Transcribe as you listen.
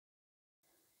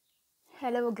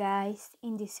Hello guys,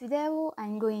 in this video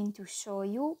I'm going to show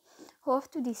you how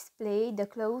to display the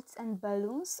clouds and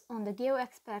balloons on the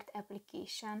GeoExpert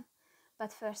application.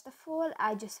 But first of all,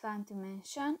 I just want to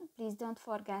mention, please don't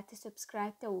forget to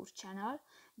subscribe to our channel,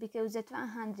 because at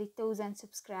 100,000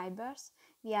 subscribers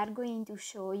we are going to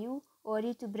show you our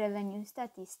YouTube revenue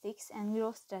statistics and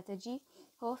growth strategy,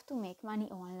 how to make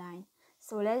money online.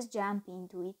 So let's jump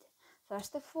into it.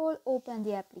 First of all, open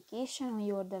the application on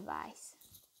your device.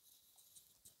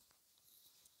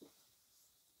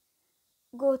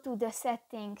 Go to the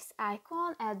settings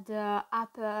icon at the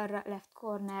upper left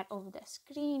corner of the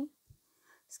screen,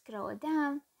 scroll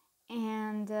down,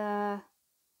 and the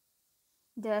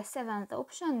seventh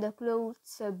option, the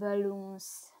clouds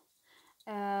balloons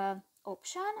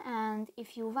option, and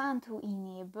if you want to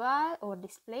enable or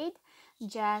display it,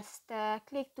 just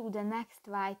click to the next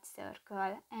white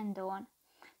circle and on.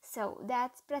 So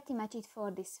that's pretty much it for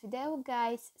this video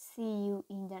guys. See you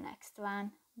in the next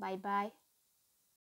one. Bye bye.